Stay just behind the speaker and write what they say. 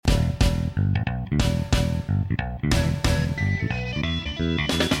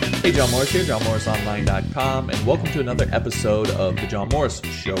Hey, John Morris here, johnmorrisonline.com, and welcome to another episode of The John Morris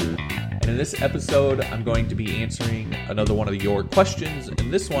Show. And in this episode, I'm going to be answering another one of your questions,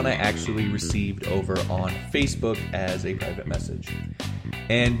 and this one I actually received over on Facebook as a private message.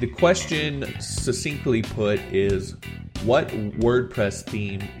 And the question, succinctly put, is what WordPress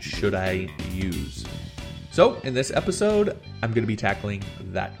theme should I use? So, in this episode, I'm going to be tackling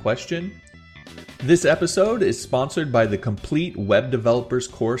that question. This episode is sponsored by the Complete Web Developers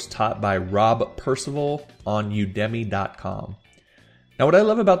course taught by Rob Percival on udemy.com. Now, what I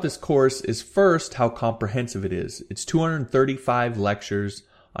love about this course is first how comprehensive it is. It's 235 lectures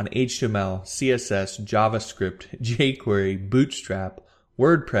on HTML, CSS, JavaScript, jQuery, Bootstrap,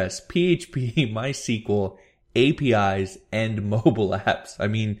 WordPress, PHP, MySQL, APIs, and mobile apps. I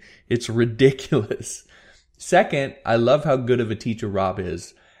mean, it's ridiculous. Second, I love how good of a teacher Rob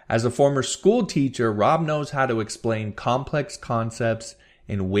is. As a former school teacher, Rob knows how to explain complex concepts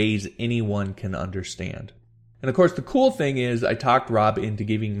in ways anyone can understand. And of course, the cool thing is I talked Rob into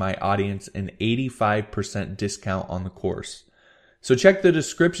giving my audience an 85% discount on the course. So check the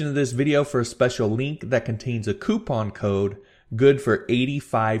description of this video for a special link that contains a coupon code good for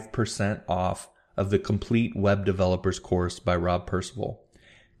 85% off of the Complete Web Developers course by Rob Percival.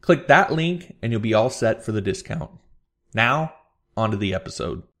 Click that link and you'll be all set for the discount. Now, on to the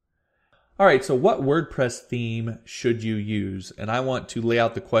episode. All right, so what WordPress theme should you use? And I want to lay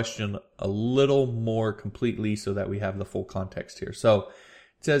out the question a little more completely so that we have the full context here. So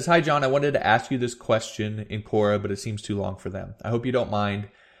it says, "Hi, John, I wanted to ask you this question in Quora, but it seems too long for them. I hope you don't mind.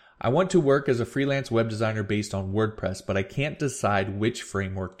 I want to work as a freelance web designer based on WordPress, but I can't decide which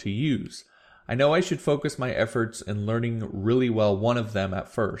framework to use. I know I should focus my efforts in learning really well one of them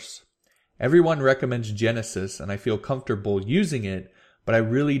at first. Everyone recommends Genesis, and I feel comfortable using it, but I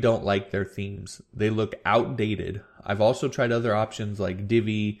really don't like their themes. They look outdated. I've also tried other options like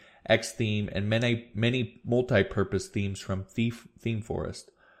Divi, Xtheme, and many multi-purpose themes from ThemeForest.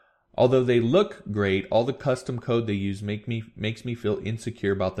 Although they look great, all the custom code they use makes me feel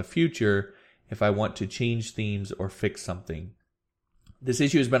insecure about the future if I want to change themes or fix something. This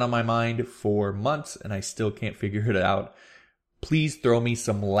issue has been on my mind for months, and I still can't figure it out. Please throw me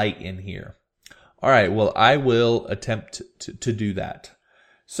some light in here." All right, well, I will attempt to do that.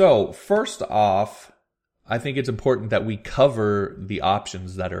 So first off, I think it's important that we cover the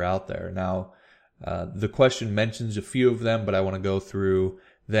options that are out there. Now, the question mentions a few of them, but I want to go through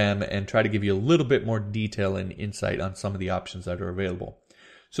them and try to give you a little bit more detail and insight on some of the options that are available.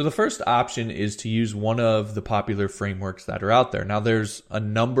 So the first option is to use one of the popular frameworks that are out there. Now, there's a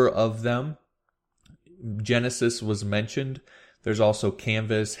number of them. Genesis was mentioned. There's also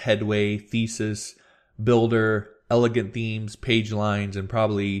Canvas, Headway, Thesis, Builder, Elegant Themes, PageLines, and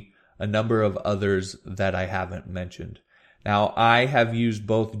probably a number of others that I haven't mentioned. Now, I have used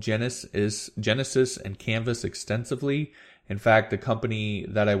both Genesis and Canvas extensively. In fact, the company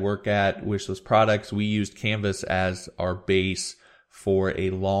that I work at, Wishlist Products, we used Canvas as our base for a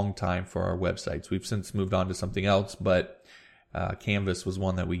long time for our websites. We've since moved on to something else, but Canvas was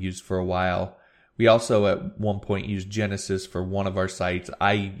one that we used for a while. We also at one point used Genesis for one of our sites.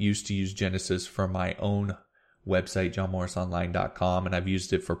 I used to use Genesis for my own website, johnmorrisonline.com, and I've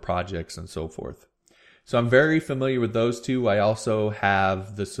used it for projects and so forth. So I'm very familiar with those two. I also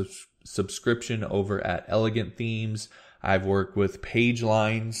have the subscription over at Elegant Themes. I've worked with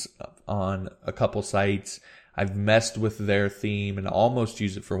PageLines on a couple sites. I've messed with their theme and almost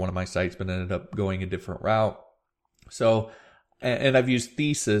used it for one of my sites, but ended up going a different route. So, and I've used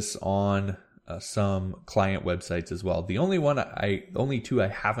Thesis on some client websites as well. The only two I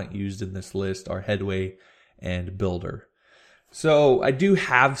haven't used in this list are Headway and Builder. So I do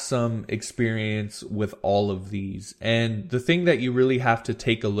have some experience with all of these. And the thing that you really have to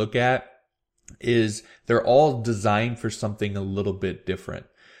take a look at is they're all designed for something a little bit different.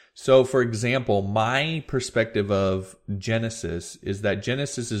 So for example, my perspective of Genesis is that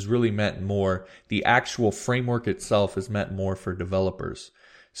Genesis is really meant more, the actual framework itself is meant more for developers.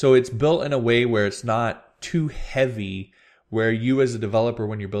 So it's built in a way where it's not too heavy, where you as a developer,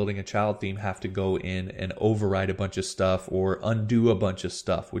 when you're building a child theme, have to go in and override a bunch of stuff or undo a bunch of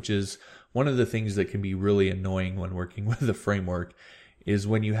stuff, which is one of the things that can be really annoying when working with a framework, is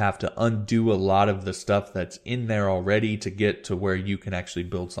when you have to undo a lot of the stuff that's in there already to get to where you can actually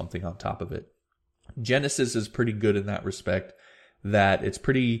build something on top of it. Genesis is pretty good in that respect, that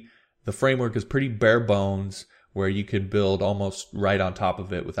the framework is pretty bare bones, where you can build almost right on top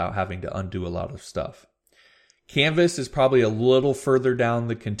of it without having to undo a lot of stuff. Canvas is probably a little further down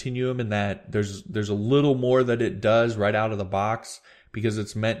the continuum in that there's a little more that it does right out of the box, because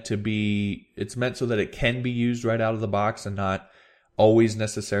it's meant so that it can be used right out of the box and not always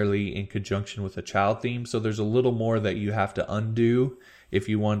necessarily in conjunction with a child theme. So there's a little more that you have to undo if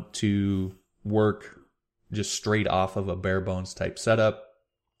you want to work just straight off of a bare bones type setup.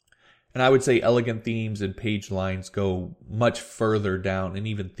 And I would say elegant themes and page lines go much further down, and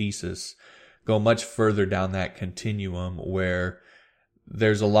even thesis go much further down that continuum, where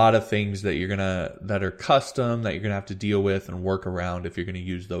there's a lot of things that that are custom that you're gonna have to deal with and work around if you're gonna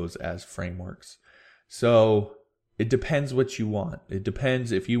use those as frameworks. So it depends what you want. It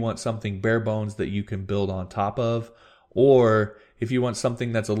depends if you want something bare bones that you can build on top of, or if you want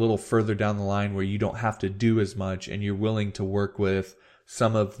something that's a little further down the line where you don't have to do as much and you're willing to work with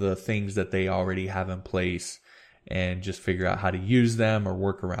some of the things that they already have in place and just figure out how to use them or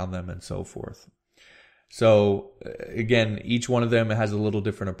work around them and so forth. So again, each one of them has a little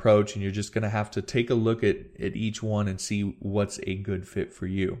different approach, and you're just going to have to take a look at each one and see what's a good fit for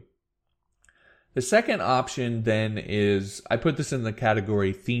you. The second option then is, I put this in the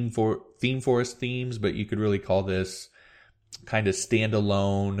category theme forest themes, but you could really call this kind of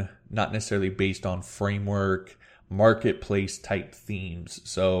standalone, not necessarily based on framework, marketplace type themes.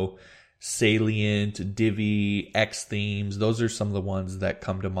 So Salient, Divi, X themes, those are some of the ones that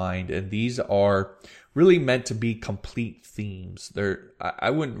come to mind. And these are really meant to be complete themes. I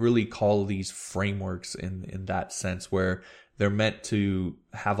wouldn't really call these frameworks in that sense, where they're meant to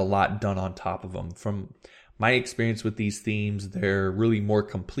have a lot done on top of them. From my experience with these themes, they're really more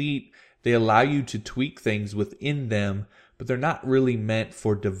complete. They allow you to tweak things within them, but they're not really meant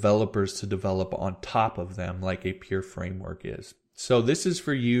for developers to develop on top of them like a pure framework is. So this is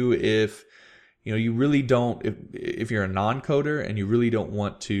for you if you really don't, if you're a non-coder and you really don't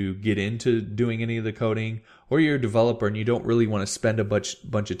want to get into doing any of the coding, or you're a developer and you don't really want to spend a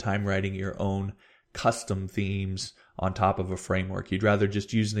bunch of time writing your own custom themes on top of a framework. You'd rather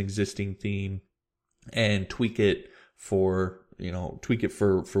just use an existing theme and tweak it for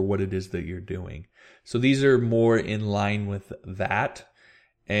what it is that you're doing. So these are more in line with that.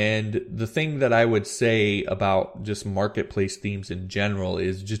 And the thing that I would say about just marketplace themes in general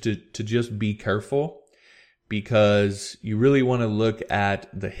is just to just be careful, because you really want to look at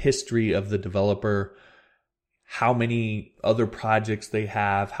the history of the developer, how many other projects they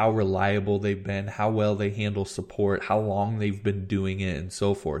have, how reliable they've been, how well they handle support, how long they've been doing it, and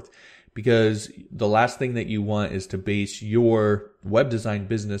so forth. Because the last thing that you want is to base your web design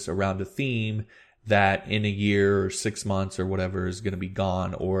business around a theme that in a year or 6 months or whatever is going to be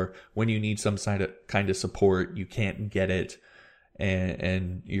gone, or when you need some kind of support, you can't get it,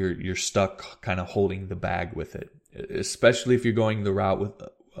 and you're stuck kind of holding the bag with it. Especially if you're going the route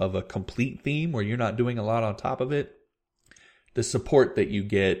of a complete theme where you're not doing a lot on top of it, the support that you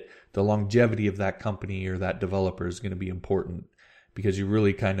get, the longevity of that company or that developer is going to be important, because you're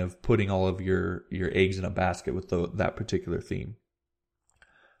really kind of putting all of your eggs in a basket with that particular theme.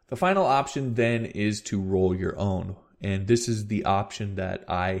 The final option then is to roll your own. And this is the option that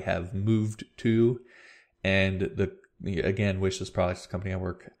I have moved to. And again, Wishlist Products, the company I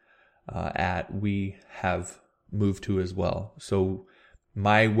work at, we have moved to as well. So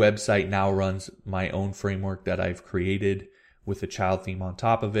my website now runs my own framework that I've created with a child theme on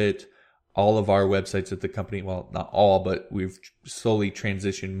top of it. All of our websites at the company, well, not all, but we've slowly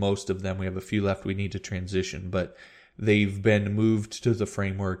transitioned most of them. We have a few left we need to transition, but they've been moved to the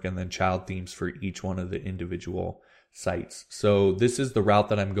framework and then child themes for each one of the individual sites. So this is the route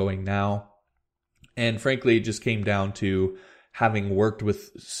that I'm going now. And frankly, it just came down to having worked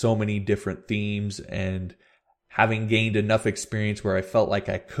with so many different themes and having gained enough experience where I felt like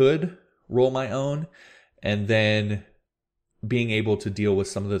I could roll my own, and then being able to deal with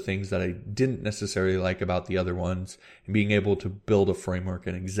some of the things that I didn't necessarily like about the other ones, and being able to build a framework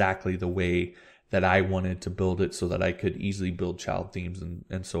in exactly the way that I wanted to build it so that I could easily build child themes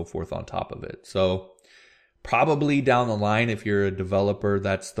and so forth on top of it. So probably down the line, if you're a developer,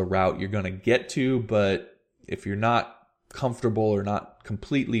 that's the route you're going to get to. But if you're not comfortable or not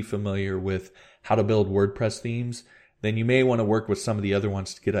completely familiar with how to build WordPress themes, then you may want to work with some of the other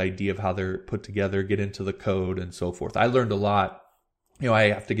ones to get an idea of how they're put together, get into the code and so forth. I learned a lot. I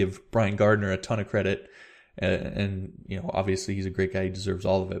have to give Brian Gardner a ton of credit. And obviously he's a great guy. He deserves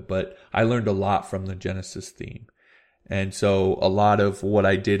all of it. But I learned a lot from the Genesis theme. And so a lot of what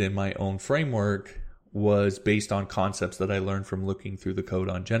I did in my own framework was based on concepts that I learned from looking through the code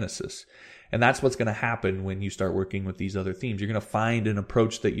on Genesis. And that's what's going to happen when you start working with these other themes. You're going to find an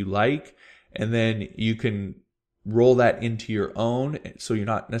approach that you like, and then you can roll that into your own. So you're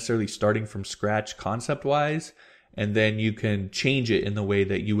not necessarily starting from scratch concept-wise, and then you can change it in the way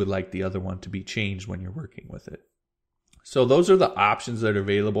that you would like the other one to be changed when you're working with it. So those are the options that are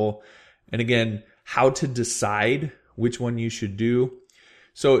available. And again, how to decide which one you should do.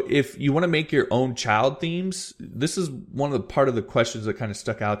 So if you want to make your own child themes, this is one of the part of the questions that kind of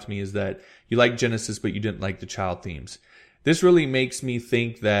stuck out to me, is that you like Genesis, but you didn't like the child themes. This really makes me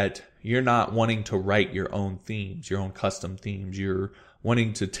think that you're not wanting to write your own themes, your own custom themes. You're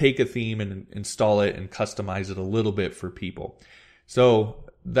wanting to take a theme and install it and customize it a little bit for people. So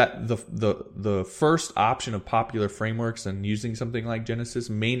that the first option of popular frameworks and using something like Genesis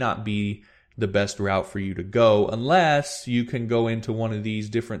may not be the best route for you to go, unless you can go into one of these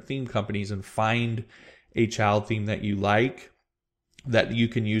different theme companies and find a child theme that you like, that you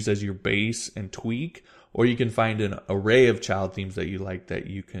can use as your base and tweak, or you can find an array of child themes that you like that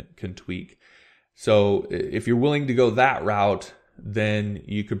you can tweak. So if you're willing to go that route, then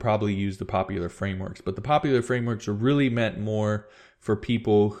you could probably use the popular frameworks. But the popular frameworks are really meant more for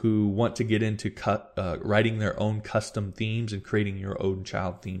people who want to get into writing their own custom themes and creating your own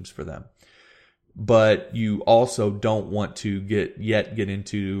child themes for them. But you also don't want to get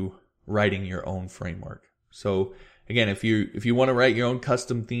into writing your own framework. So again, if you want to write your own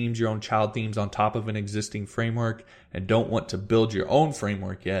custom themes, your own child themes on top of an existing framework, and don't want to build your own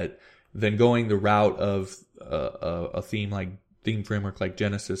framework yet, then going the route of a theme framework like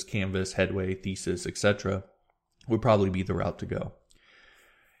Genesis, Canvas, Headway, Thesis, etc. would probably be the route to go.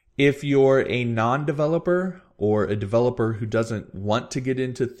 If you're a non-developer or a developer who doesn't want to get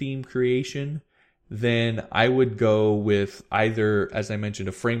into theme creation, then I would go with either, as I mentioned,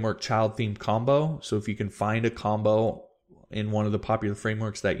 a framework child theme combo. So if you can find a combo in one of the popular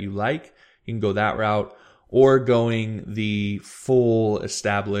frameworks that you like, you can go that route, or going the full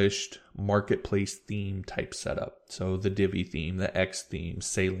established marketplace theme type setup. So the Divi theme, the X theme,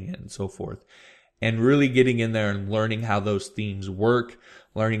 Salient, and so forth. And really getting in there and learning how those themes work,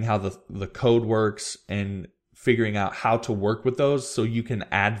 learning how the code works, and figuring out how to work with those so you can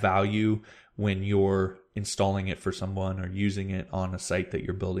add value when you're installing it for someone or using it on a site that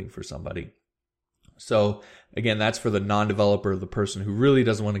you're building for somebody. So again, that's for the non-developer, the person who really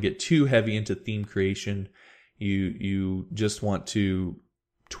doesn't want to get too heavy into theme creation. You just want to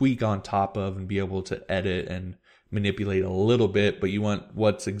tweak on top of and be able to edit and manipulate a little bit, but you want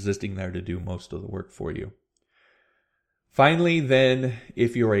what's existing there to do most of the work for you. Finally, then,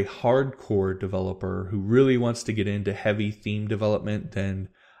 if you're a hardcore developer who really wants to get into heavy theme development, then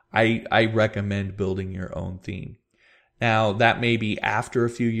I recommend building your own theme. Now, that may be after a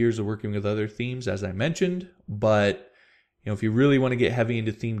few years of working with other themes, as I mentioned, but if you really want to get heavy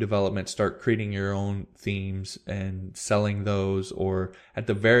into theme development, start creating your own themes and selling those, or at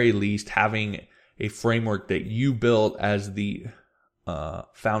the very least having a framework that you built as the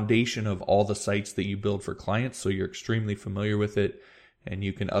foundation of all the sites that you build for clients, so you're extremely familiar with it and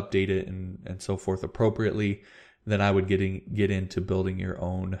you can update it and so forth appropriately, then I would get into building your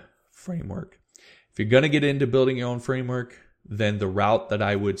own framework. If you're going to get into building your own framework, then the route that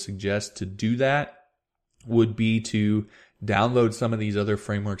I would suggest to do that would be to download some of these other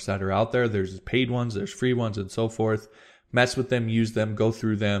frameworks that are out there. There's paid ones, there's free ones, and so forth. Mess with them, use them, go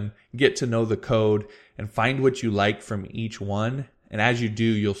through them, get to know the code, and find what you like from each one. And as you do,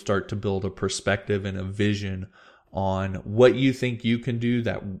 you'll start to build a perspective and a vision on what you think you can do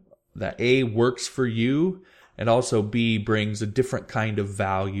that A, works for you, and also B, brings a different kind of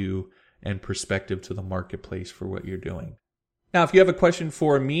value and perspective to the marketplace for what you're doing. Now, if you have a question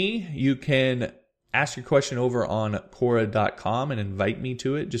for me, you can ask your question over on Quora.com and invite me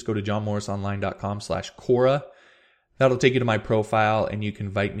to it. Just go to johnmorrisonline.com/Quora. That'll take you to my profile and you can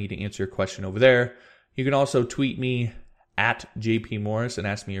invite me to answer your question over there. You can also tweet me at JPMorris and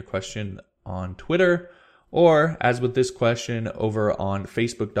ask me your question on Twitter, or as with this question, over on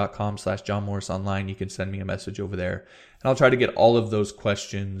facebook.com/JohnMorrisOnline, you can send me a message over there and I'll try to get all of those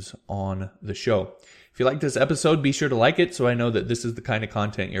questions on the show. If you like this episode, be sure to like it so I know that this is the kind of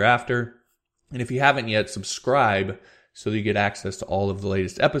content you're after. And if you haven't yet, subscribe so that you get access to all of the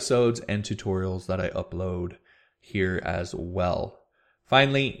latest episodes and tutorials that I upload here as well.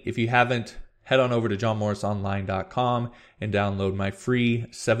 Finally, if you haven't, head on over to johnmorrisonline.com and download my free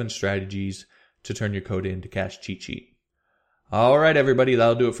 7 strategies to turn your code into cash cheat sheet. All right, everybody,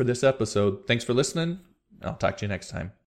 that'll do it for this episode. Thanks for listening, and I'll talk to you next time.